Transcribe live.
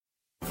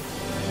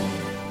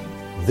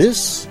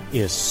This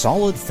is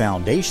Solid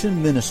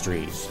Foundation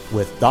Ministries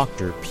with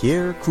Dr.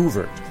 Pierre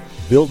Couvert,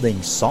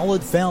 building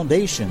solid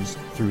foundations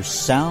through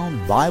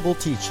sound Bible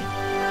teaching.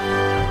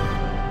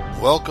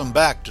 Welcome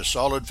back to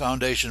Solid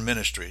Foundation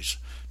Ministries.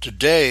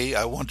 Today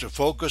I want to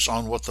focus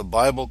on what the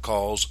Bible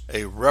calls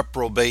a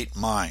reprobate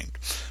mind.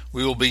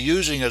 We will be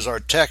using as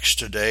our text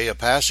today a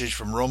passage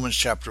from Romans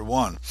chapter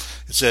 1.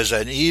 It says,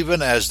 "And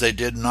even as they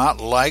did not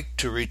like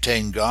to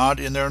retain God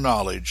in their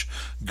knowledge,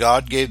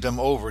 God gave them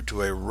over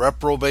to a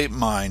reprobate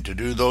mind to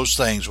do those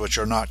things which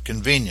are not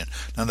convenient."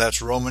 Now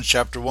that's Romans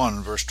chapter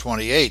 1, verse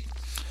 28.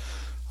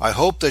 I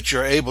hope that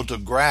you're able to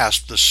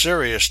grasp the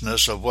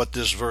seriousness of what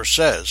this verse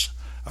says.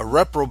 A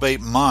reprobate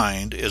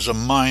mind is a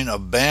mind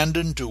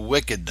abandoned to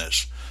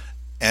wickedness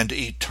and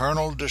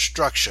eternal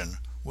destruction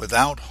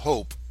without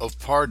hope of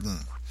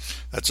pardon.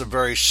 That's a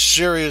very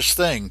serious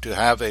thing to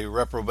have a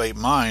reprobate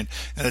mind,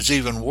 and it's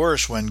even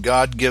worse when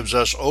God gives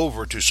us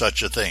over to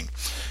such a thing.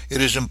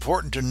 It is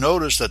important to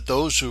notice that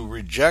those who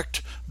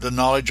reject the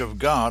knowledge of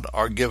God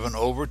are given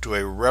over to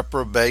a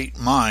reprobate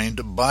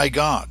mind by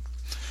God.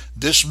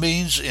 This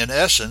means, in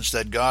essence,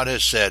 that God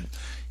has said,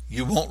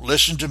 "You won't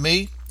listen to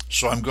me,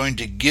 so I'm going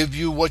to give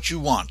you what you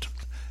want,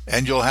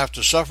 and you'll have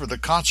to suffer the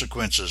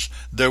consequences.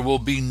 There will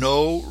be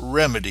no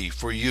remedy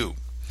for you."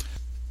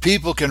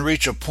 People can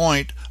reach a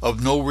point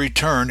of no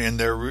return in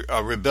their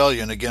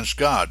rebellion against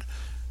God.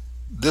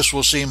 This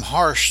will seem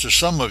harsh to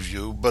some of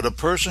you, but a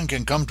person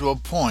can come to a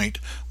point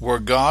where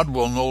God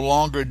will no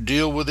longer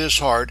deal with his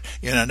heart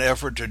in an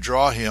effort to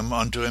draw him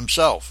unto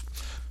himself.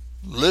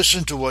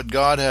 Listen to what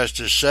God has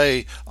to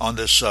say on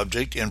this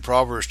subject in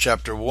Proverbs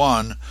chapter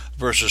 1,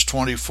 verses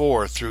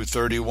 24 through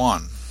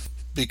 31.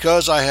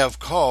 "Because I have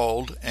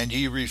called, and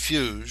ye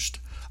refused,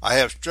 I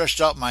have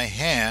stretched out my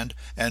hand,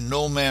 and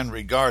no man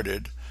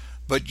regarded,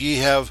 but ye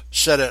have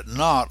set at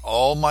naught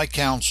all my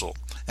counsel,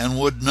 and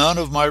would none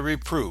of my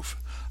reproof.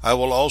 I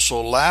will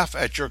also laugh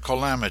at your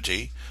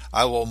calamity.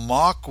 I will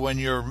mock when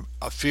your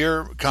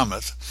fear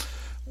cometh.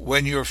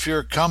 When your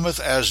fear cometh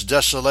as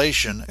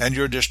desolation, and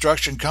your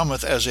destruction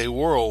cometh as a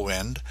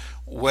whirlwind,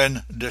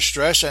 when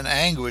distress and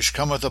anguish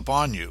cometh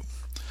upon you.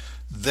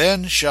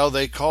 Then shall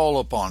they call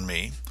upon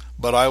me,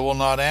 but I will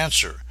not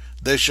answer.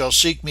 They shall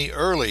seek me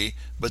early,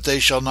 but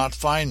they shall not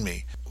find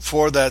me.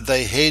 For that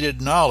they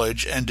hated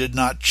knowledge, and did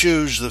not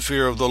choose the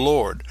fear of the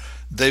Lord.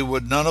 They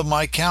would none of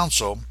my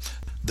counsel.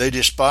 They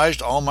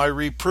despised all my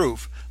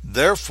reproof.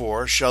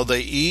 Therefore shall they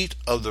eat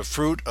of the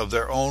fruit of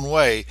their own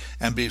way,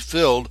 and be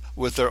filled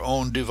with their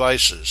own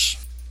devices."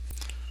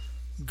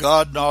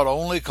 God not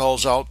only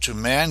calls out to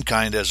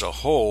mankind as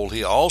a whole,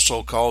 he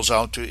also calls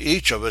out to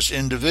each of us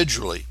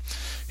individually.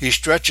 He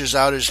stretches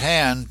out his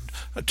hand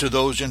to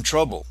those in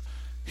trouble.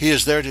 He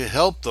is there to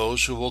help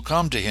those who will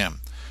come to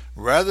him.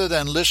 Rather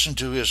than listen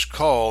to his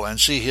call and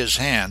see his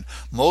hand,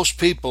 most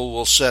people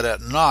will set at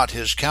naught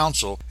his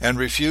counsel and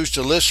refuse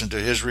to listen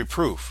to his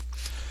reproof.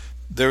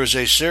 There is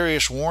a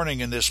serious warning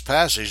in this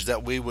passage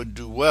that we would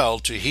do well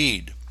to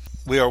heed.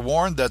 We are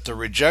warned that the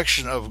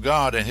rejection of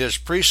God and his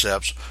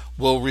precepts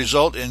will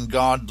result in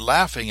God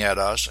laughing at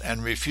us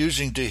and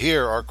refusing to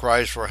hear our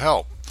cries for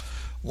help.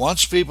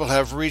 Once people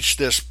have reached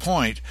this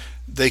point,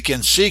 they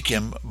can seek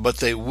him, but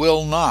they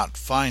will not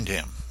find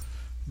him.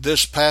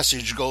 This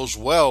passage goes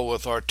well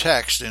with our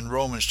text in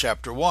Romans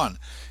chapter 1.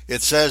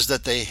 It says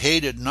that they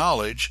hated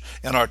knowledge,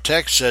 and our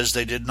text says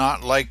they did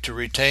not like to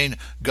retain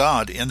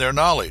God in their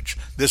knowledge.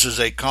 This is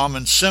a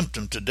common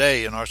symptom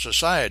today in our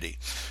society.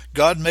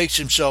 God makes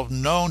himself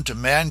known to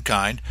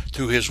mankind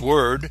through his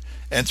word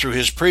and through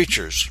his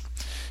preachers.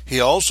 He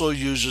also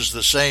uses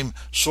the same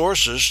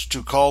sources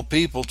to call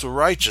people to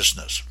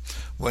righteousness.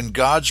 When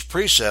God's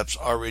precepts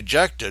are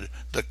rejected,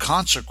 the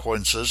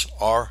consequences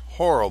are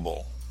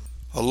horrible.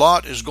 A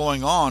lot is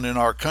going on in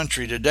our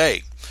country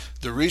today.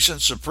 The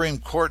recent Supreme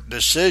Court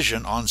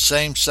decision on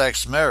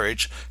same-sex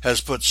marriage has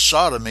put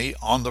sodomy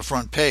on the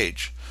front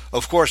page.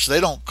 Of course,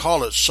 they don't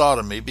call it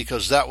sodomy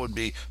because that would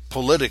be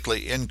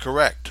politically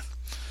incorrect.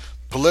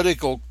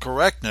 Political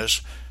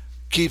correctness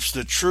keeps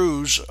the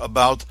truths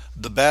about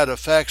the bad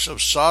effects of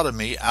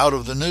sodomy out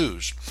of the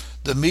news.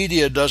 The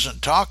media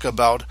doesn't talk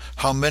about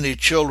how many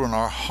children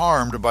are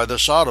harmed by the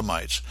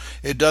sodomites.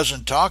 It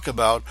doesn't talk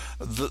about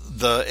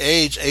the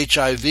AIDS,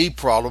 HIV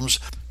problems,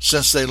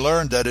 since they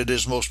learned that it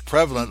is most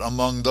prevalent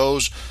among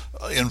those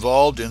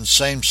involved in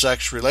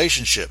same-sex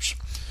relationships.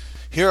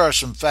 Here are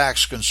some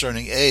facts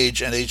concerning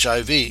AIDS and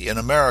HIV in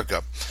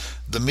America.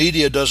 The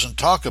media doesn't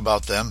talk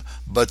about them,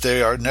 but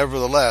they are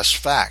nevertheless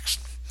facts.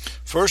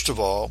 First of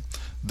all,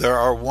 there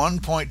are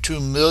 1.2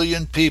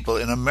 million people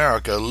in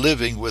America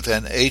living with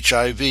an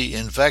HIV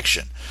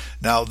infection.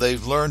 Now,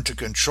 they've learned to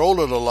control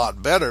it a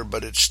lot better,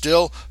 but it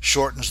still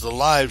shortens the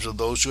lives of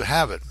those who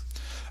have it.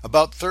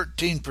 About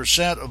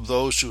 13% of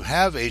those who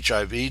have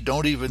HIV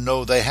don't even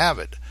know they have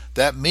it.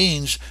 That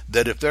means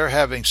that if they're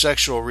having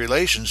sexual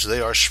relations, they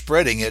are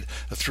spreading it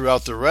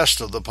throughout the rest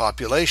of the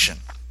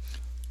population.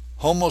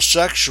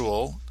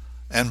 Homosexual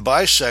and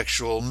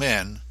bisexual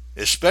men,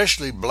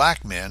 especially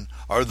black men,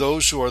 are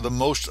those who are the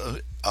most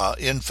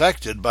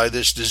infected by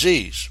this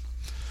disease.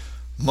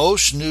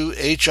 Most new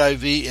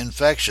HIV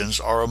infections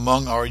are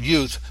among our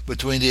youth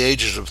between the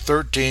ages of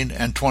 13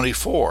 and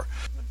 24.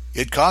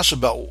 It costs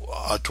about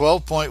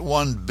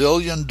 $12.1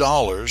 billion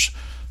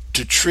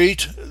to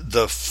treat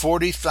the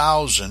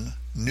 40,000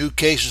 new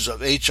cases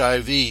of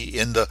HIV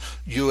in the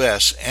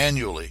U.S.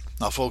 annually.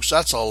 Now, folks,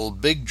 that's a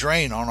big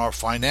drain on our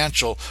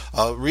financial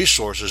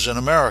resources in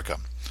America.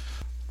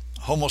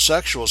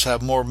 Homosexuals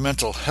have more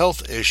mental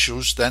health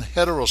issues than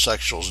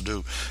heterosexuals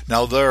do.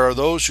 Now, there are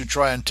those who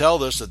try and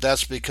tell us that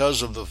that's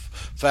because of the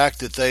fact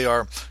that they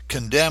are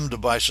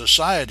condemned by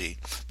society,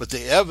 but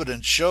the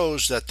evidence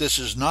shows that this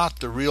is not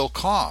the real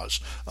cause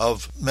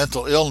of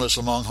mental illness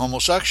among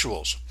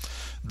homosexuals.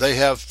 They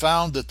have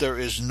found that there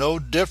is no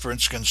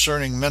difference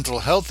concerning mental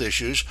health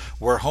issues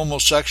where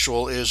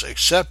homosexual is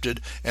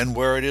accepted and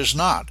where it is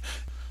not.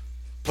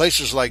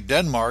 Places like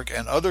Denmark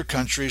and other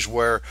countries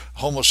where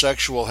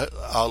homosexual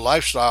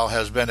lifestyle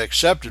has been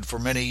accepted for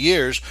many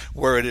years,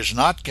 where it is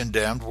not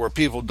condemned, where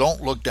people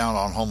don't look down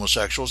on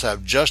homosexuals,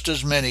 have just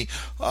as many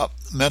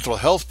mental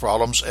health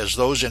problems as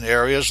those in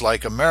areas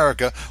like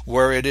America,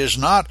 where it is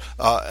not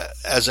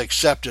as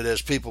accepted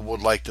as people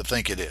would like to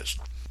think it is.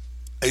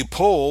 A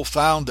poll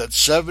found that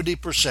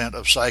 70%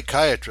 of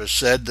psychiatrists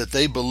said that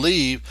they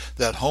believe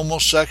that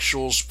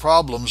homosexuals'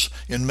 problems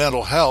in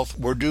mental health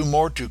were due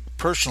more to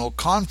personal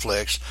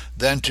conflicts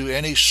than to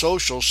any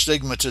social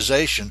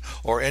stigmatization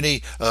or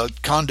any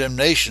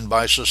condemnation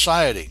by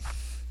society.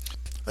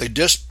 A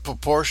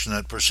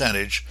disproportionate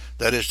percentage,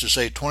 that is to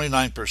say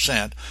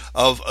 29%,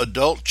 of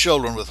adult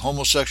children with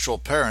homosexual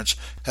parents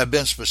have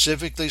been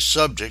specifically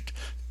subject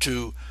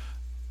to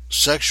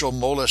sexual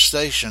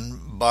molestation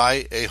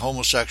by a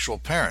homosexual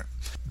parent.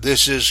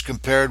 This is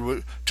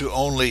compared to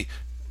only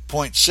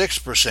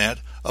 0.6%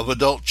 of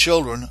adult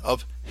children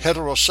of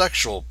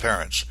heterosexual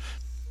parents.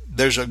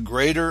 There's a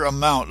greater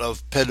amount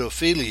of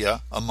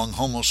pedophilia among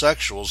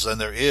homosexuals than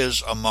there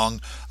is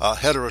among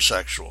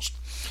heterosexuals.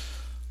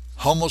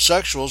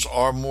 Homosexuals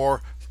are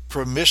more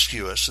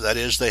promiscuous, that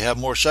is, they have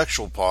more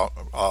sexual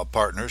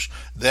partners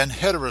than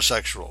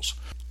heterosexuals.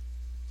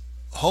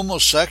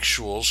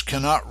 Homosexuals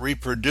cannot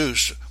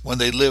reproduce when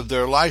they live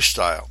their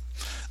lifestyle.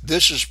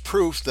 This is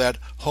proof that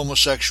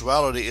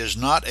homosexuality is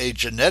not a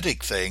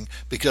genetic thing,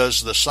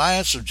 because the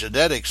science of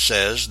genetics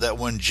says that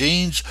when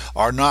genes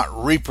are not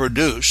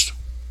reproduced,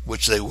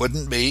 which they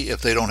wouldn't be if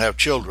they don't have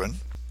children,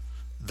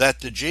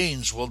 that the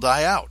genes will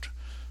die out.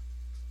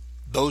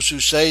 Those who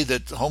say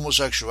that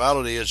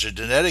homosexuality is a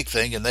genetic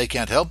thing and they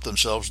can't help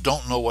themselves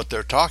don't know what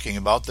they're talking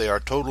about. They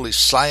are totally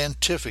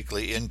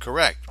scientifically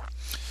incorrect.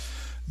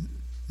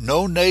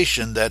 No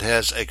nation that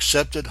has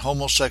accepted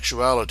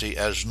homosexuality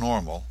as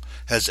normal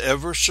has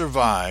ever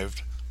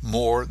survived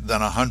more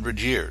than 100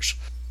 years.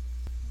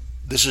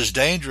 This is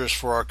dangerous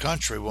for our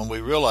country when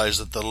we realize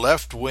that the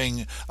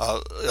left-wing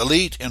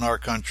elite in our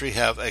country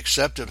have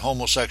accepted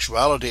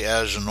homosexuality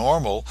as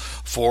normal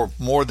for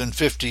more than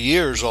 50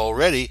 years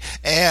already,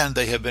 and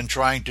they have been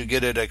trying to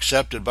get it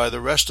accepted by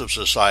the rest of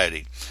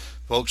society.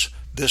 Folks,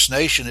 this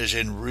nation is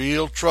in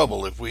real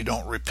trouble if we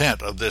don't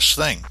repent of this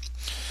thing.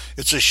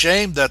 It's a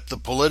shame that the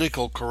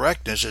political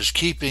correctness is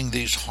keeping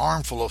these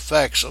harmful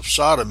effects of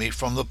sodomy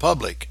from the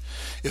public.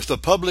 If the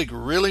public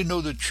really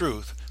knew the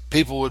truth,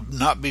 people would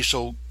not be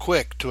so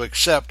quick to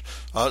accept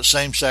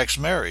same-sex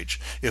marriage.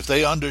 If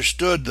they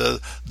understood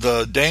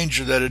the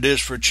danger that it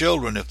is for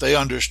children, if they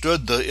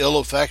understood the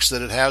ill effects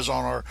that it has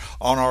on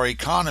our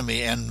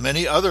economy and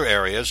many other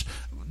areas,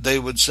 they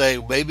would say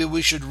maybe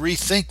we should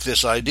rethink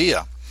this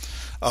idea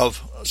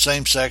of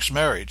same-sex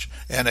marriage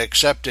and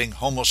accepting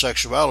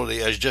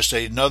homosexuality as just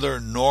another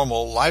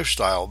normal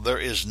lifestyle. There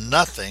is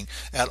nothing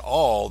at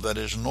all that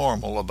is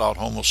normal about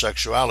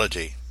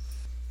homosexuality.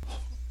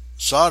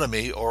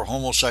 Sodomy or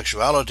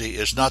homosexuality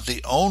is not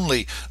the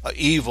only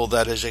evil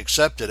that is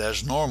accepted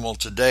as normal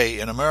today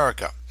in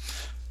America.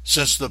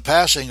 Since the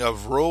passing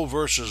of Roe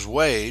v.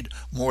 Wade,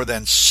 more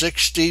than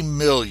 60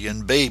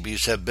 million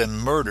babies have been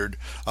murdered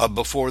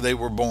before they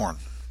were born.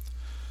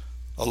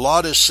 A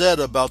lot is said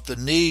about the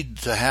need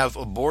to have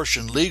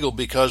abortion legal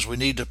because we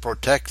need to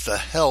protect the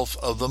health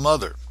of the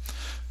mother.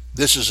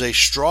 This is a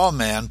straw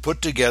man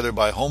put together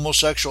by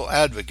homosexual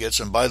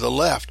advocates and by the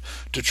left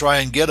to try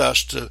and get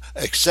us to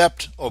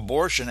accept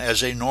abortion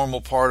as a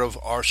normal part of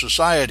our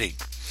society.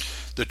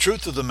 The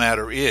truth of the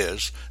matter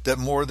is that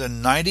more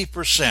than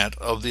 90%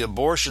 of the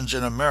abortions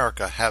in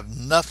America have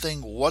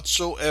nothing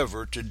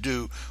whatsoever to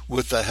do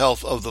with the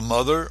health of the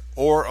mother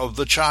or of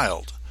the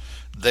child.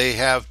 They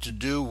have to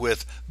do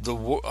with the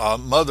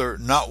mother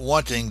not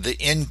wanting the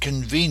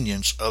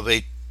inconvenience of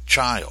a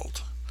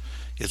child.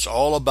 It's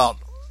all about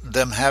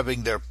them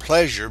having their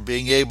pleasure,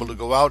 being able to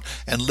go out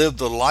and live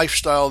the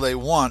lifestyle they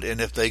want, and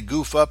if they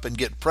goof up and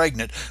get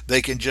pregnant,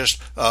 they can just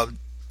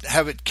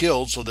have it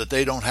killed so that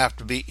they don't have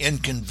to be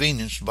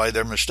inconvenienced by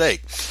their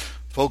mistake.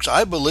 Folks,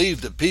 I believe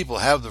that people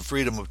have the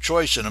freedom of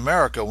choice in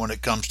America when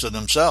it comes to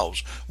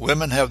themselves.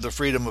 Women have the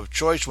freedom of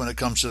choice when it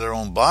comes to their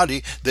own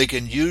body. They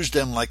can use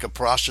them like a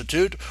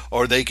prostitute,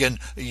 or they can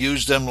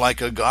use them like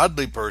a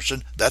godly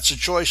person. That's a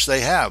choice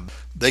they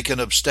have. They can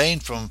abstain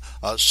from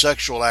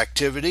sexual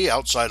activity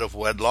outside of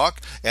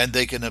wedlock, and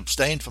they can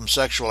abstain from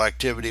sexual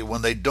activity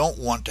when they don't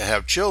want to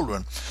have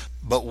children.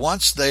 But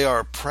once they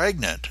are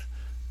pregnant,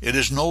 it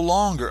is no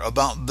longer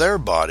about their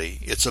body.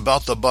 It's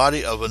about the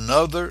body of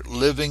another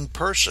living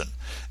person.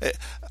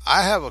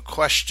 I have a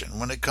question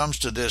when it comes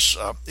to this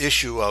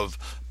issue of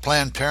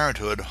Planned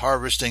Parenthood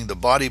harvesting the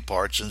body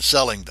parts and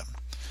selling them.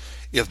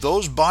 If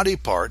those body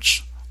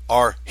parts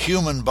are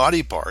human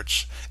body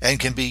parts and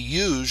can be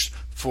used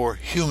for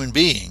human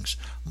beings,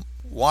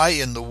 why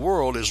in the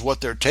world is what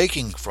they're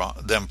taking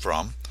them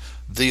from,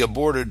 the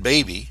aborted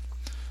baby,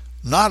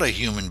 not a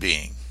human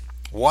being?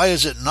 Why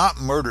is it not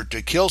murder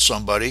to kill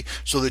somebody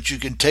so that you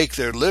can take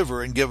their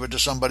liver and give it to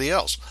somebody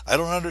else? I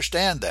don't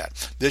understand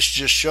that. This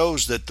just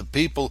shows that the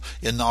people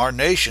in our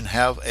nation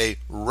have a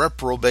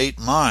reprobate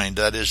mind.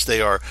 That is,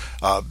 they are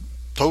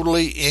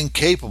totally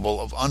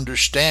incapable of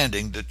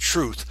understanding the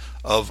truth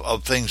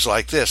of things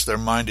like this. Their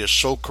mind is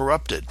so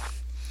corrupted.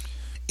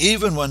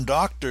 Even when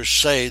doctors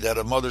say that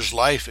a mother's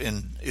life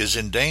is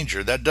in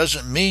danger, that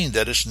doesn't mean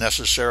that it's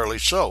necessarily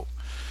so.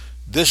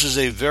 This is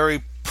a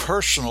very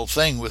personal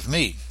thing with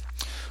me.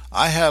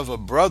 I have a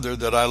brother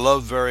that I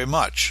love very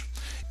much.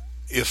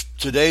 If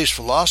today's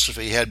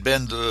philosophy had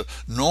been the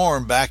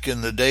norm back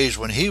in the days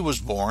when he was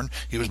born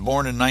in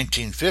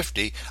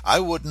 1950, I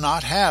would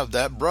not have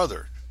that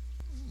brother.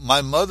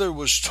 My mother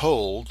was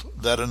told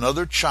that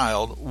another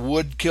child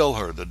would kill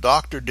her. The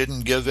doctor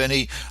didn't give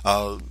any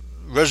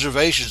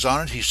reservations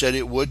on it. He said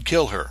it would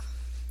kill her.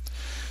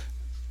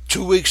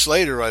 2 weeks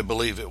later, I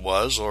believe it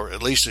was, or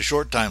at least a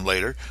short time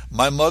later,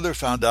 my mother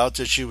found out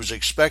that she was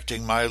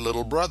expecting my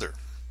little brother.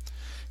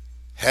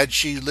 Had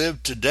she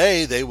lived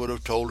today, they would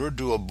have told her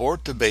to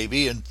abort the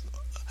baby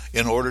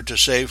in order to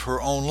save her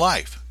own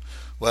life.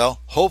 Well,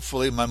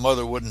 hopefully my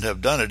mother wouldn't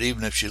have done it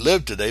even if she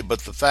lived today,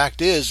 but the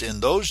fact is, in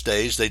those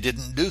days, they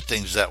didn't do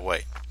things that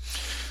way.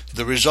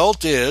 The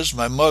result is,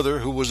 my mother,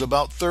 who was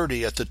about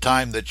 30 at the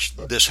time that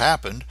this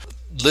happened,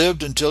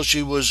 lived until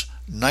she was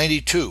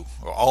 92,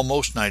 or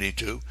almost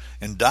 92,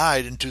 and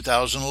died in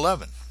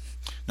 2011.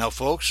 Now,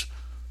 folks,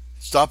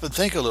 stop and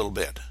think a little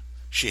bit.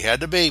 She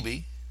had the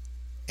baby,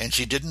 and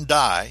she didn't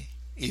die,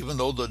 even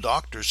though the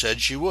doctor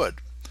said she would.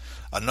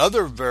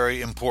 Another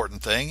very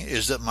important thing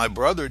is that my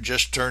brother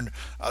just turned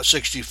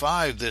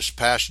 65 this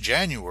past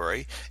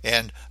January,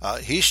 and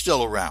he's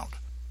still around.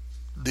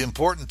 The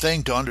important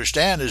thing to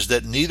understand is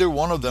that neither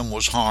one of them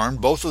was harmed.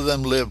 Both of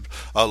them lived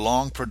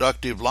long,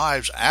 productive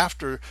lives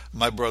after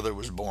my brother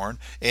was born,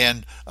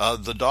 and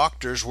the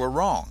doctors were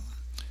wrong.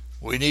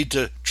 We need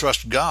to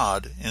trust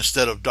God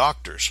instead of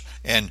doctors,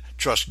 and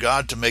trust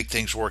God to make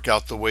things work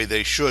out the way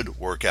they should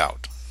work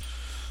out.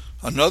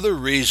 Another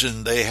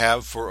reason they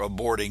have for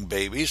aborting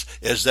babies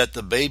is that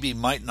the baby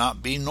might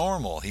not be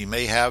normal. He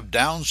may have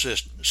Down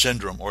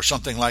syndrome or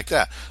something like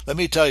that. Let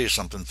me tell you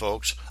something,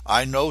 folks.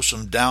 I know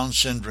some Down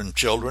syndrome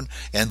children,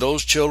 and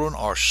those children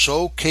are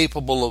so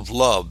capable of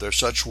love. They're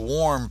such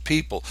warm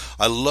people.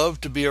 I love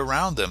to be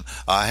around them.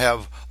 I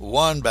have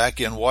one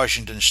back in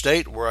Washington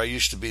State where I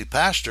used to be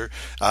pastor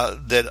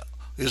that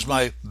is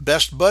my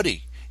best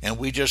buddy, and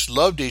we just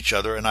loved each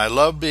other, and I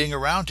love being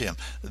around him.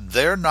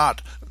 They're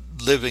not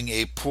living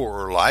a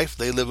poorer life.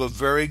 They live a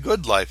very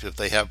good life if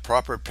they have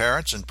proper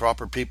parents and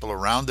proper people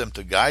around them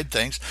to guide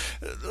things.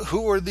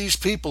 Who are these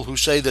people who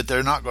say that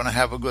they're not going to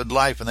have a good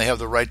life and they have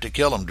the right to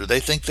kill them? Do they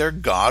think they're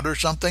God or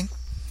something?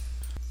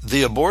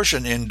 The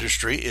abortion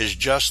industry is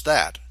just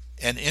that,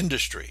 an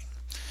industry.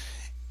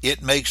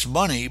 It makes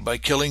money by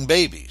killing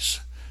babies.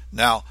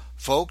 Now,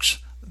 folks,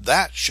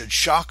 that should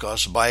shock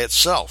us by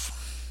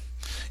itself.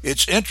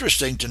 It's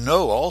interesting to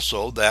know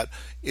also that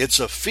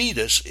it's a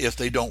fetus if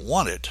they don't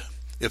want it,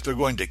 if they're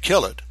going to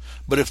kill it,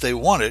 but if they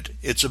want it,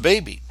 it's a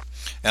baby.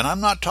 And I'm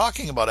not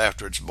talking about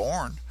after it's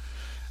born.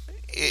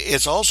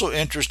 It's also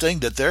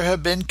interesting that there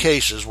have been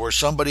cases where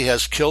somebody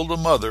has killed a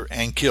mother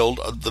and killed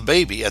the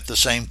baby at the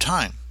same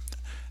time,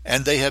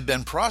 and they have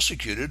been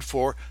prosecuted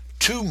for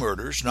 2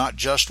 murders, not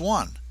just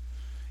 1.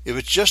 If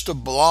it's just a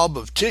blob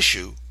of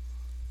tissue,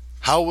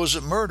 how was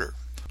it murder?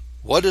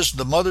 What does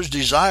the mother's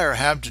desire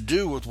have to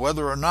do with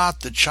whether or not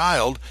the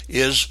child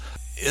is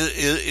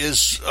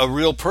a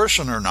real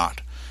person or not?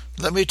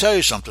 Let me tell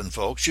you something,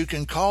 folks. You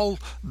can call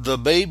the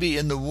baby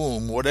in the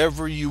womb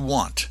whatever you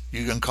want.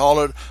 You can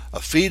call it a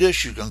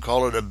fetus, you can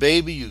call it a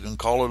baby, you can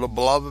call it a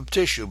blob of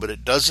tissue, but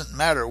it doesn't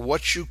matter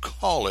what you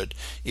call it.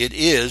 It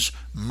is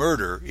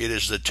murder. It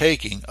is the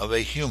taking of a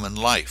human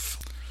life.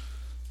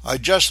 I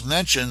just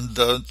mentioned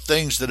the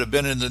things that have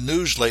been in the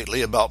news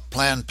lately about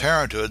Planned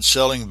Parenthood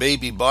selling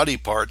baby body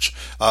parts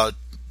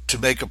to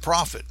make a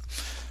profit.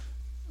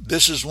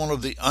 This is one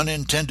of the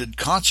unintended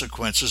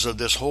consequences of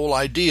this whole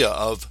idea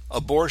of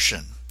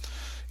abortion.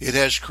 It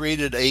has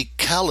created a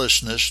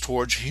callousness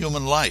towards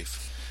human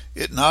life.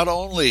 It not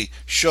only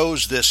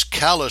shows this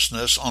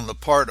callousness on the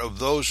part of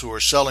those who are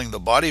selling the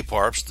body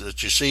parts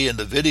that you see in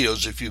the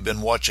videos if you've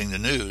been watching the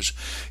news,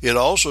 it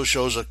also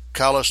shows a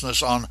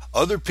callousness on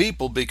other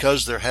people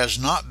because there has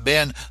not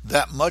been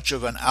that much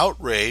of an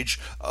outrage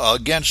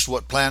against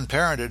what Planned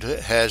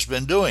Parenthood has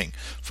been doing.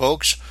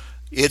 Folks,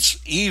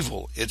 it's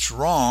evil, it's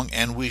wrong,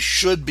 and we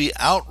should be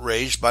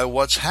outraged by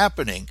what's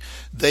happening.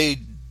 They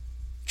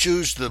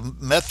choose the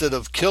method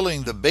of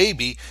killing the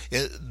baby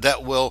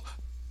that will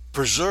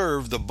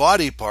preserve the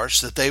body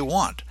parts that they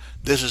want.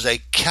 This is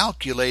a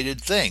calculated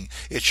thing.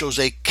 It shows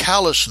a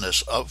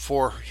callousness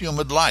for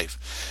human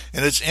life.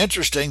 And it's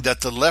interesting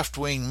that the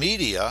left-wing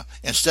media,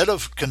 instead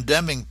of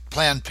condemning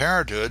Planned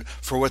Parenthood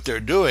for what they're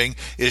doing,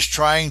 is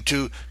trying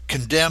to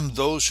condemn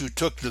those who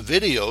took the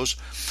videos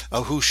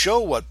who show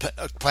what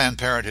Planned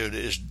Parenthood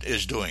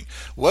is doing.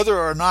 Whether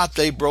or not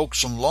they broke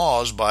some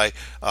laws by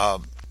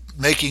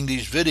making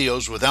these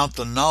videos without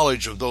the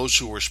knowledge of those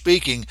who were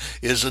speaking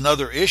is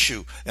another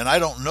issue, and I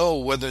don't know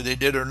whether they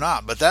did or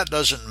not, but that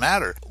doesn't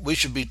matter. We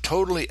should be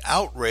totally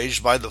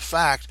outraged by the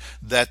fact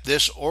that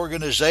this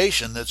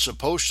organization that's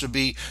supposed to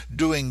be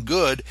doing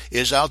good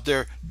is out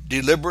there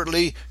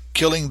deliberately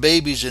killing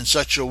babies in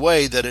such a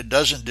way that it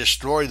doesn't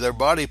destroy their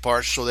body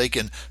parts so they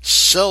can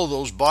sell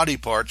those body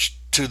parts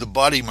to the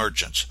body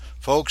merchants.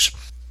 Folks,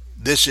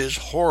 this is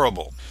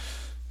horrible.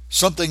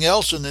 Something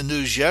else in the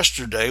news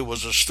yesterday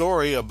was a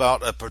story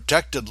about a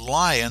protected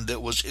lion that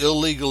was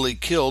illegally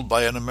killed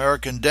by an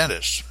American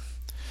dentist.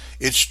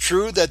 It's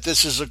true that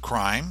this is a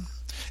crime,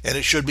 and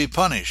it should be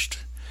punished.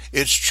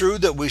 It's true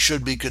that we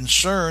should be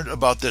concerned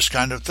about this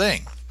kind of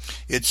thing.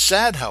 It's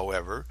sad,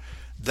 however,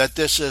 that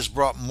this has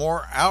brought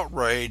more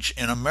outrage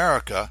in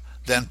America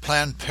than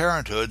Planned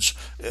Parenthood's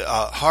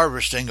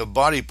harvesting of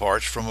body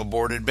parts from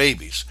aborted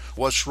babies.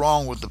 What's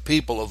wrong with the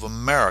people of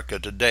America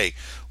today?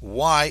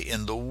 Why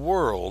in the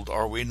world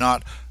are we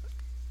not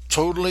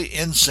totally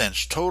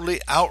incensed, totally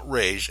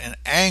outraged and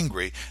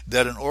angry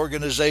that an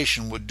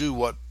organization would do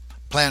what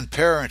Planned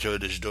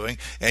Parenthood is doing,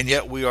 and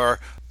yet we are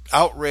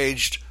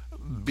outraged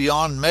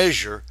beyond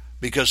measure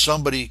because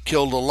somebody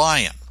killed a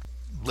lion?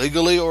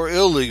 Legally or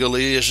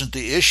illegally isn't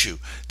the issue.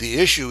 The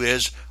issue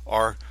is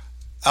our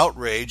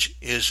outrage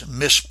is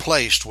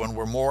misplaced when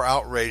we're more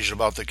outraged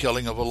about the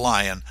killing of a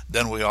lion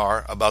than we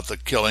are about the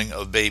killing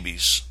of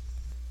babies.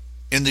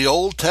 In the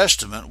Old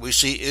Testament, we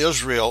see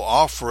Israel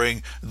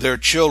offering their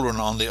children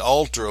on the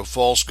altar of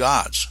false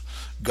gods.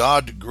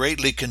 God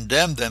greatly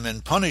condemned them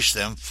and punished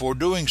them for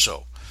doing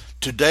so.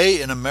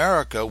 Today in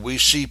America, we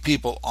see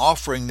people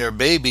offering their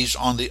babies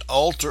on the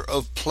altar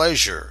of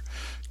pleasure,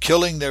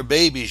 killing their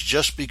babies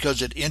just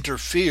because it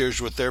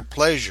interferes with their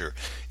pleasure.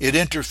 It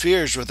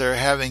interferes with their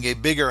having a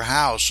bigger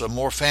house, a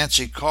more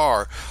fancy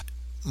car,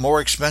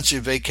 more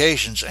expensive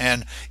vacations,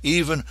 and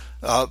even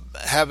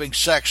having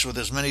sex with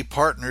as many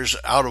partners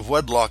out of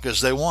wedlock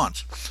as they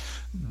want.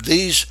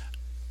 These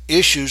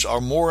issues are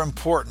more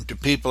important to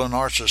people in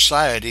our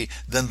society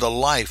than the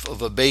life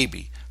of a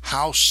baby.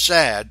 How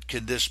sad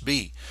could this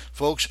be?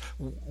 Folks,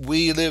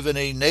 we live in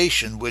a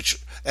nation which,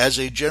 as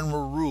a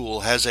general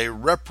rule, has a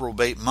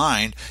reprobate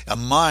mind, a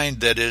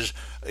mind that is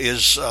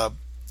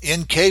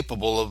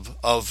incapable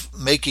of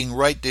making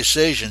right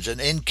decisions and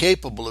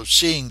incapable of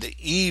seeing the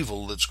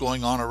evil that's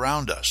going on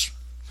around us.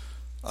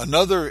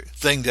 Another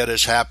thing that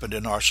has happened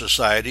in our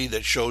society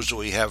that shows that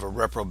we have a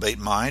reprobate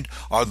mind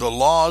are the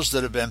laws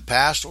that have been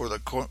passed or the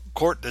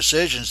court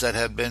decisions that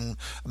have been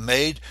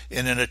made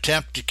in an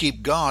attempt to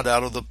keep God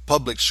out of the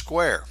public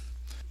square.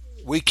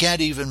 We can't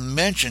even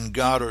mention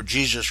God or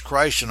Jesus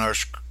Christ in our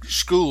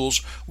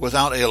schools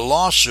without a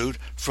lawsuit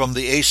from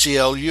the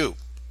ACLU.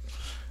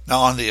 Now,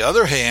 on the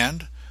other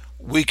hand,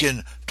 we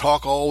can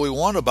talk all we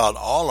want about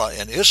Allah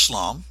and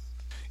Islam.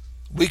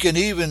 We can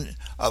even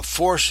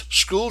force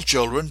school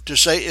children to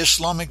say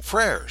Islamic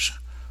prayers.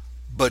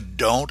 But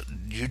don't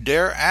you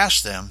dare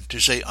ask them to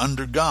say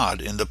under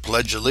God in the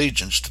Pledge of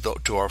Allegiance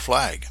to our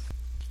flag.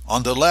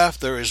 On the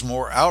left, there is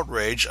more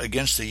outrage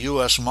against the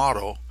U.S.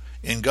 motto,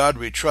 "In God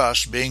We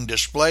Trust," being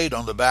displayed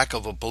on the back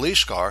of a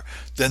police car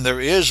than there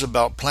is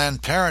about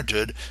Planned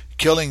Parenthood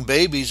killing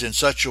babies in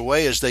such a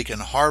way as they can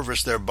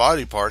harvest their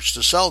body parts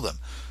to sell them.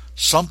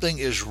 Something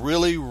is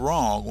really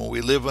wrong when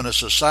we live in a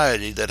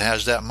society that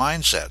has that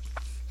mindset.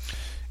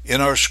 In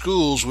our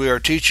schools, we are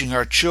teaching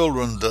our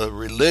children the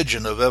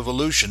religion of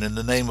evolution in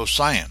the name of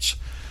science.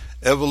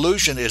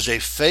 Evolution is a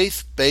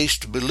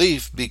faith-based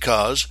belief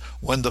because,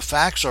 when the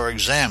facts are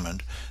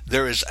examined,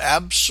 there is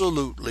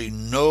absolutely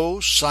no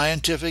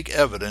scientific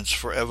evidence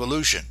for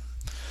evolution.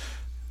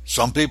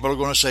 Some people are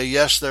going to say,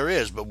 yes, there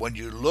is, but when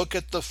you look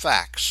at the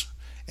facts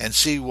and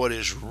see what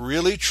is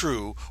really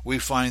true, we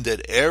find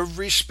that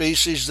every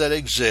species that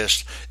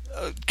exists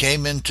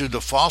came into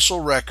the fossil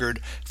record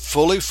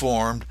fully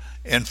formed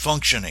and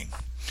functioning.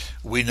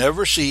 We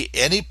never see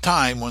any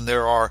time when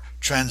there are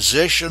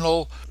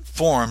transitional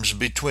forms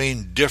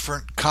between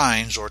different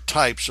kinds or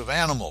types of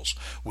animals.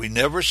 We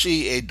never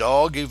see a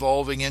dog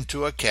evolving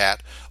into a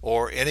cat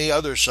or any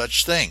other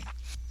such thing.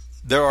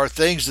 There are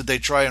things that they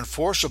try and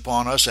force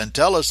upon us and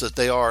tell us that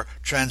they are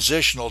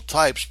transitional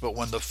types, but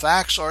when the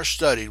facts are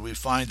studied, we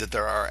find that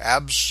there are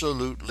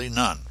absolutely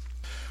none.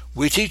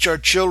 We teach our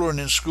children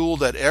in school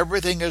that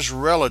everything is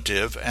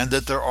relative and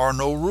that there are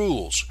no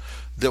rules,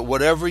 that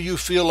whatever you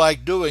feel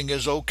like doing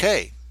is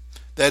okay.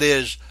 That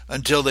is,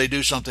 until they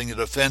do something that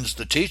offends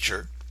the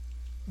teacher.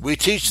 We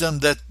teach them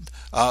that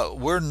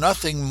we're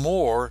nothing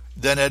more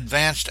than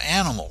advanced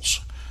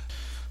animals.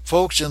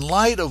 Folks, in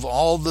light of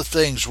all the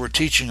things we're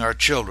teaching our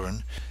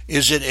children,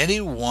 is it any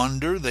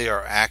wonder they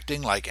are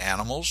acting like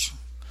animals?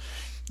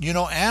 You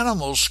know,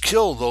 animals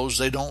kill those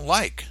they don't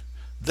like.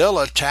 They'll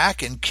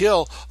attack and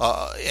kill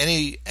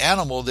any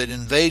animal that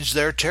invades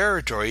their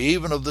territory,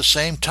 even of the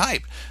same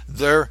type.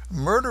 They're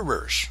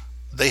murderers.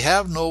 They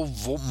have no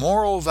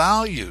moral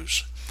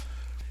values.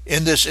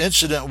 In this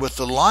incident with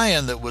the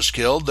lion that was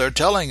killed, they're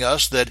telling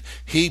us that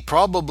he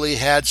probably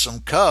had some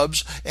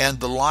cubs, and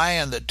the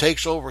lion that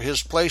takes over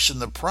his place in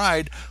the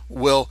pride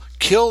will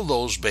kill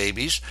those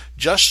babies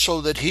just so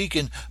that he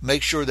can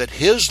make sure that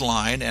his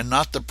line and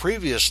not the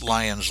previous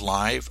lion's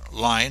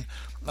line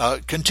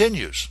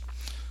continues.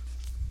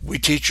 We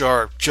teach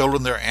our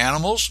children they're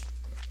animals,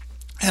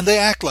 and they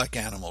act like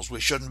animals. We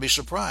shouldn't be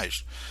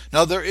surprised.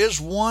 Now, there is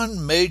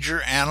one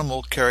major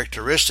animal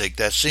characteristic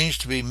that seems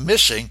to be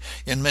missing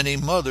in many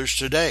mothers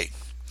today.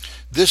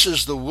 This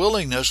is the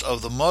willingness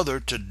of the mother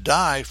to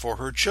die for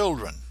her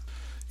children.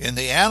 In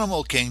the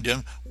animal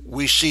kingdom,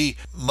 we see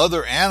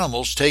mother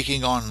animals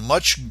taking on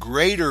much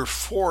greater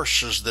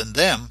forces than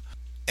them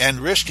and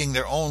risking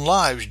their own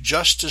lives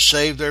just to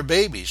save their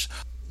babies.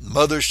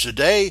 Mothers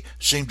today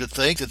seem to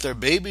think that their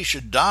baby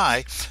should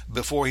die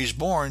before he's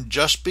born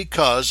just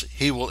because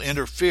he will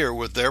interfere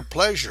with their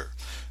pleasure.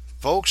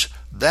 Folks,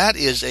 that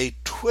is a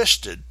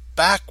twisted,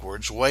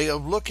 backwards way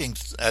of looking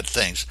at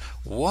things.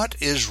 What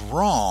is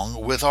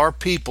wrong with our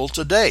people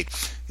today?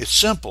 It's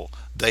simple.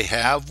 They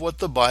have what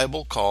the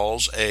Bible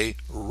calls a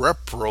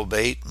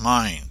reprobate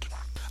mind.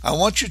 I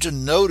want you to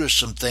notice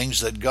some things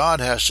that God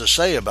has to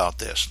say about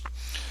this.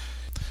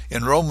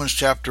 In Romans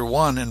chapter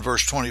 1 and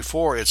verse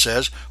 24 it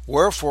says,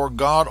 "Wherefore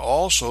God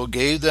also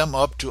gave them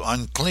up to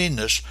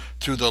uncleanness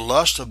through the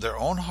lust of their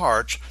own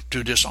hearts,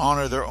 to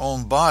dishonor their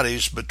own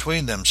bodies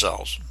between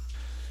themselves."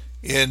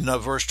 In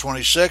verse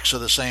 26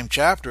 of the same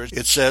chapter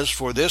it says,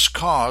 "For this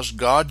cause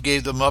God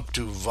gave them up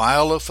to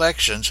vile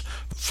affections,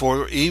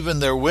 for even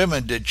their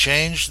women did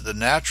change the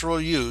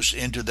natural use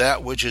into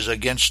that which is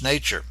against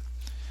nature."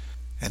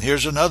 And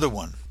here's another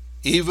one.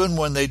 "Even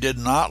when they did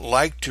not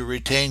like to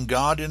retain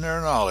God in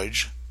their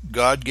knowledge,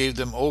 God gave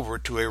them over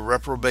to a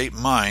reprobate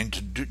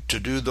mind to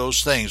do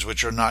those things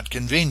which are not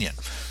convenient."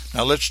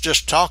 Now let's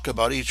just talk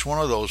about each one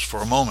of those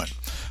for a moment.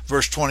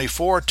 Verse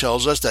 24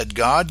 tells us that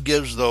God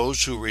gives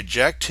those who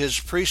reject his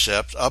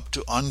precepts up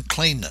to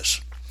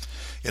uncleanness.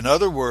 In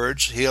other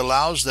words, he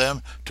allows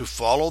them to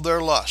follow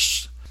their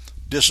lusts.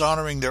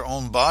 Dishonoring their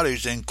own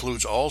bodies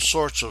includes all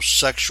sorts of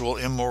sexual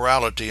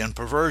immorality and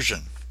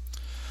perversion.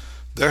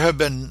 There have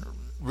been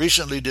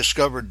recently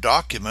discovered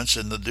documents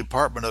in the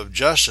Department of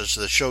Justice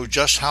that show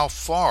just how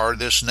far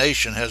this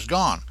nation has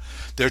gone.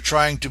 They're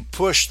trying to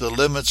push the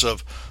limits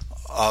of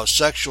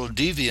sexual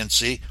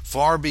deviancy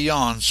far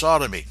beyond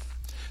sodomy.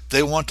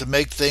 They want to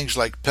make things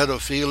like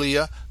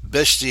pedophilia,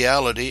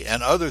 bestiality,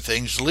 and other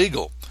things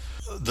legal.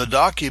 The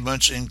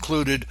documents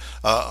included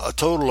a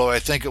total of, I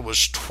think it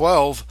was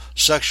 12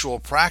 sexual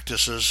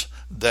practices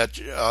that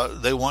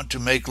they want to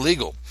make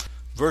legal.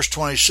 Verse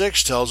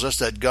 26 tells us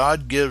that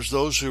God gives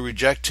those who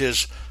reject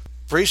his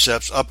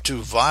precepts up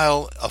to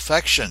vile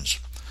affections.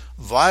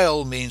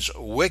 Vile means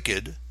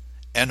wicked,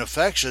 and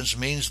affections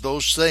means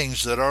those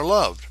things that are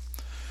loved.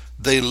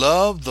 They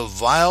love the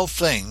vile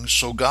things,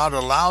 so God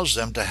allows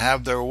them to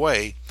have their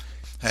way,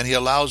 and he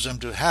allows them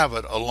to have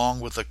it along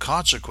with the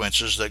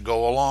consequences that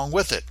go along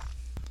with it.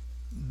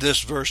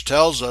 This verse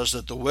tells us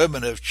that the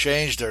women have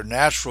changed their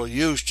natural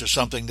use to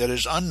something that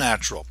is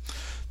unnatural.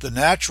 The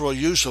natural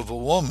use of a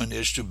woman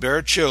is to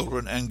bear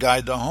children and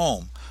guide the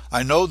home.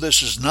 I know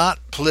this is not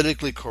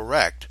politically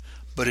correct,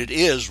 but it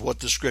is what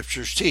the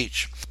scriptures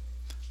teach.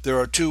 There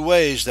are two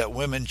ways that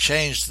women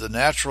change the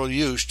natural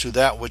use to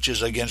that which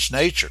is against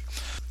nature.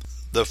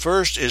 The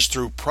first is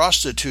through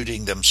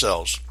prostituting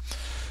themselves,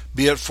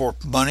 be it for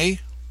money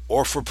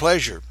or for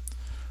pleasure.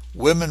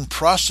 Women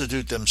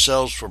prostitute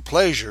themselves for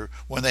pleasure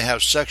when they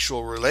have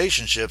sexual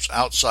relationships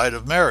outside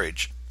of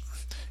marriage.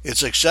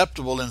 It's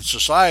acceptable in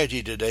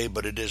society today,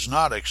 but it is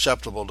not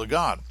acceptable to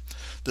God.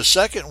 The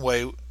second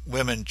way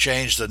women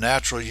change the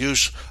natural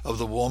use of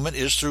the woman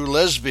is through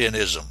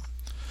lesbianism.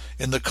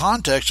 In the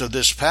context of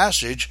this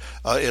passage,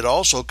 it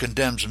also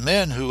condemns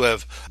men who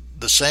have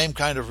the same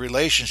kind of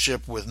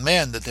relationship with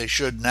men that they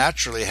should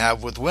naturally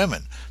have with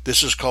women.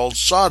 This is called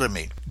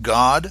sodomy.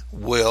 God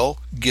will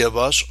give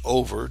us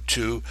over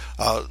to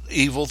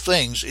evil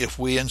things if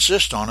we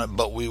insist on it,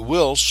 but we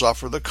will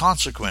suffer the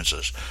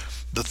consequences.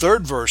 The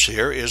third verse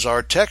here is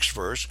our text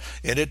verse,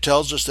 and it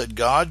tells us that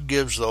God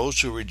gives those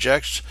who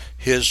reject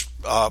his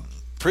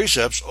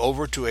precepts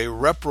over to a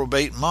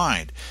reprobate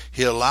mind.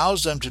 He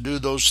allows them to do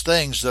those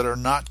things that are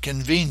not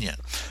convenient.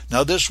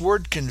 Now, this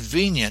word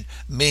convenient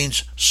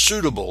means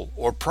suitable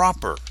or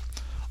proper.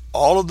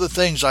 All of the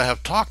things I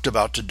have talked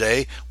about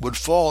today would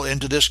fall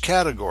into this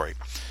category.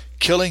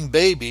 Killing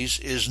babies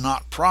is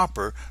not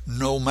proper,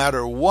 no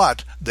matter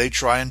what they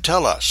try and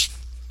tell us.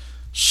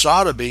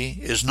 Sodomy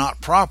is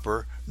not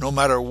proper, no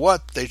matter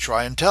what they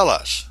try and tell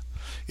us.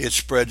 It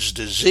spreads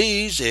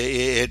disease.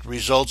 It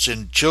results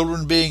in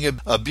children being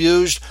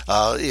abused.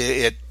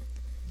 It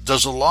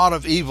does a lot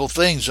of evil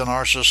things in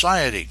our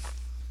society.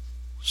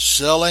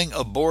 Selling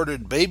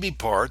aborted baby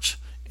parts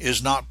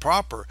is not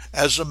proper.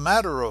 As a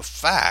matter of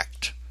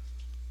fact,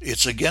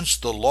 it's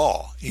against the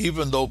law.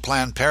 Even though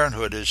Planned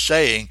Parenthood is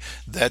saying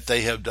that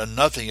they have done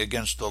nothing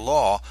against the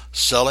law,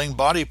 selling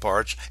body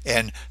parts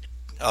and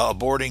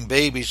aborting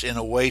babies in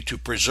a way to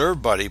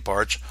preserve body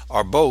parts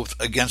are both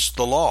against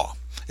the law,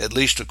 at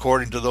least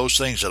according to those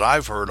things that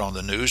I've heard on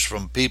the news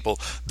from people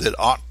that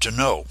ought to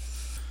know.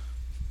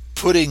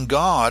 Putting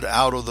God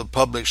out of the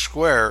public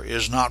square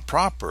is not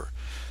proper.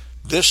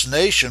 This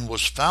nation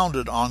was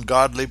founded on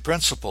godly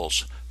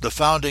principles. The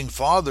founding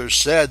fathers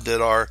said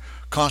that our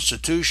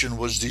Constitution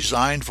was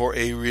designed for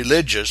a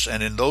religious,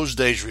 and in those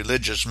days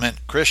religious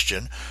meant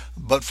Christian,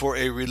 but for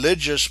a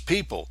religious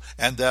people,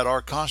 and that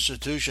our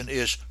Constitution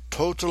is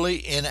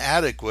totally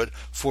inadequate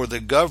for the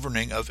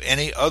governing of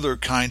any other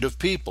kind of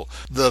people.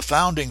 The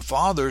founding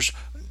fathers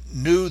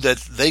knew that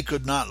they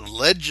could not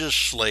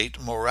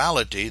legislate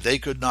morality, they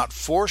could not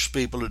force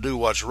people to do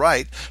what's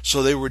right,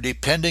 so they were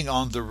depending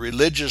on the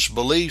religious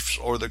beliefs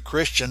or the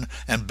Christian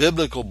and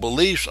biblical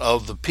beliefs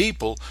of the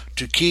people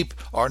to keep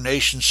our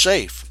nation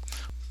safe.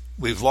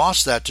 We've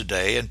lost that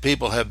today, and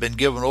people have been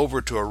given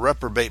over to a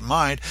reprobate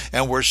mind,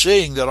 and we're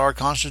seeing that our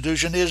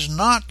Constitution is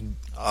not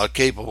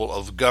capable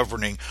of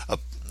governing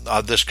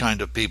this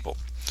kind of people.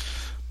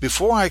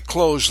 Before I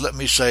close, let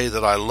me say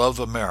that I love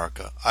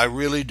America. I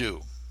really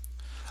do.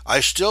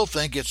 I still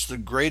think it's the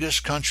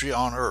greatest country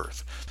on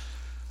earth.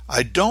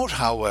 I don't,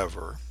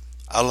 however,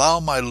 allow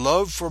my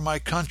love for my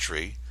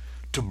country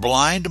to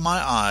blind my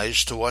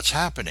eyes to what's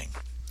happening.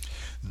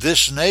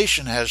 This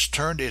nation has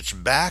turned its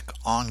back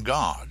on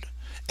God,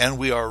 and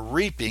we are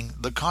reaping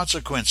the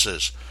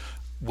consequences.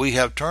 We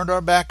have turned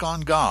our back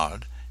on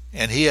God,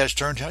 and He has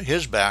turned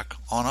His back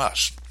on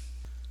us.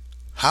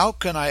 How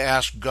can I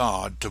ask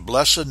God to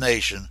bless a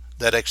nation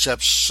that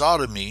accepts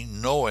sodomy,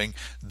 knowing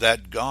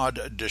that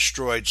God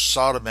destroyed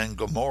Sodom and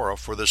Gomorrah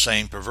for the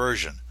same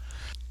perversion?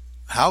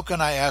 How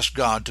can I ask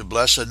God to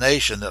bless a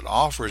nation that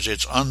offers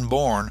its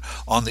unborn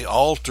on the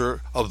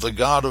altar of the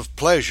God of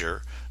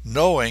pleasure,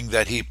 knowing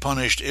that He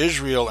punished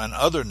Israel and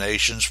other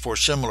nations for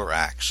similar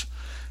acts?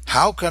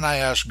 How can I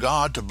ask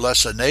God to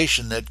bless a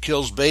nation that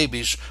kills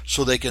babies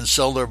so they can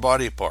sell their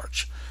body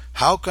parts?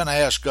 How can I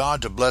ask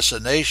God to bless a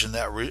nation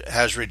that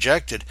has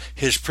rejected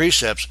His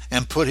precepts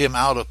and put Him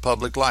out of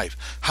public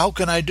life? How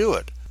can I do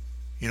it?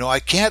 I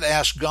can't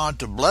ask God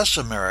to bless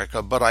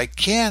America, but I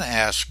can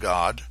ask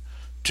God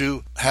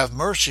to have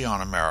mercy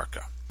on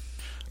America.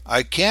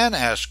 I can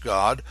ask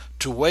God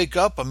to wake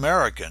up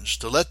Americans,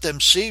 to let them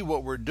see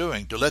what we're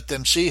doing, to let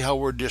them see how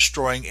we're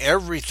destroying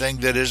everything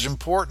that is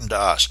important to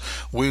us.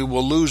 We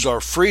will lose our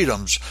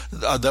freedoms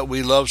that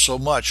we love so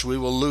much. We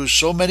will lose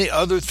so many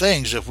other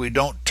things if we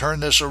don't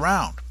turn this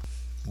around.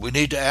 We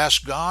need to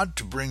ask God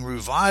to bring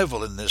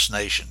revival in this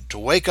nation, to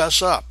wake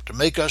us up, to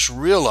make us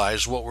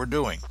realize what we're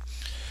doing.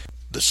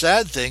 The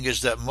sad thing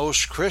is that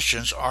most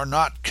Christians are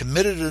not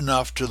committed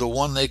enough to the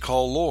one they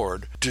call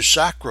Lord to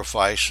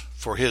sacrifice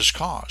for His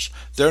cause.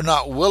 They're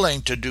not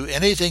willing to do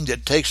anything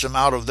that takes them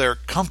out of their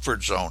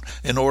comfort zone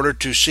in order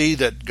to see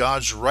that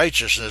God's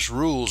righteousness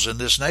rules in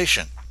this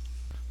nation.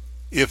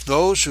 If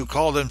those who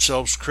call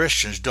themselves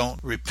Christians don't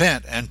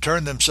repent and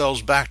turn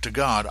themselves back to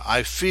God,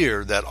 I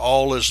fear that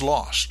all is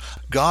lost.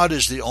 God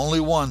is the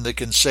only one that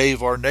can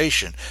save our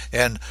nation,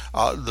 and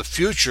the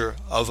future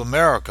of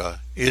America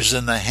is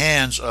in the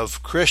hands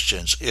of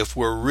Christians. If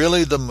we're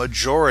really the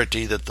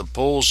majority that the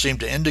polls seem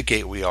to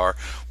indicate we are,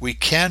 we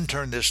can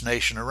turn this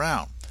nation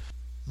around.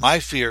 My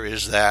fear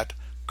is that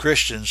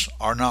Christians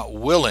are not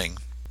willing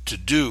to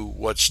do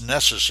what's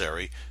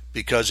necessary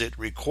because it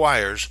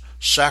requires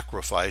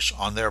sacrifice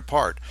on their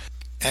part.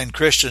 And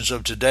Christians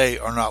of today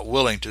are not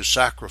willing to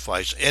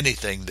sacrifice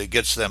anything that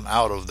gets them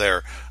out of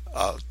their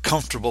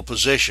comfortable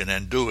position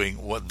and doing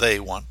what they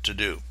want to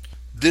do.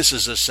 This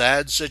is a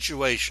sad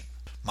situation.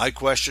 My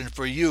question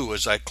for you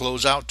as I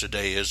close out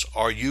today is,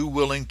 are you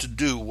willing to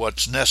do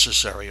what's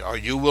necessary? Are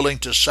you willing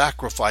to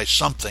sacrifice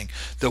something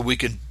that we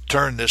can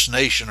turn this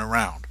nation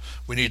around?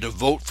 We need to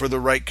vote for the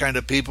right kind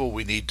of people.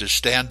 We need to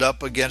stand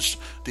up against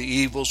the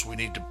evils. We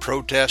need to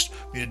protest.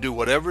 We need to do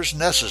whatever's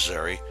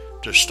necessary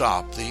to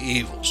stop the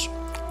evils.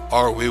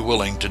 Are we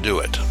willing to do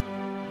it?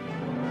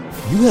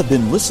 You have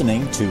been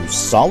listening to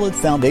Solid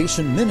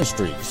Foundation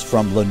Ministries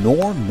from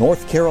Lenoir,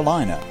 North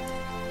Carolina.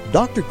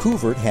 Dr.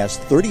 Couvert has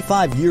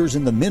 35 years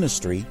in the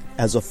ministry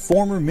as a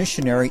former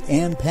missionary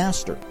and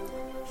pastor.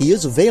 He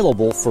is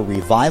available for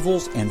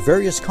revivals and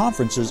various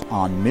conferences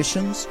on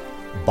missions,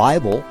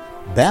 Bible,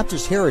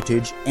 Baptist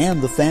heritage,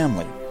 and the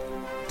family.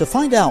 To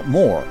find out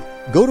more,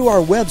 go to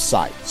our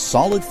website,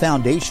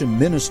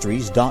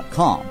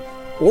 solidfoundationministries.com,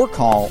 or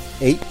call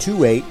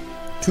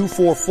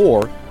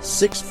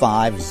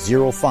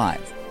 828-244-6505.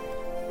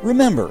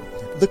 Remember,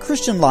 the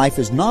Christian life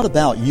is not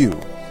about you.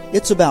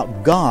 It's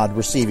about God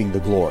receiving the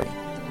glory.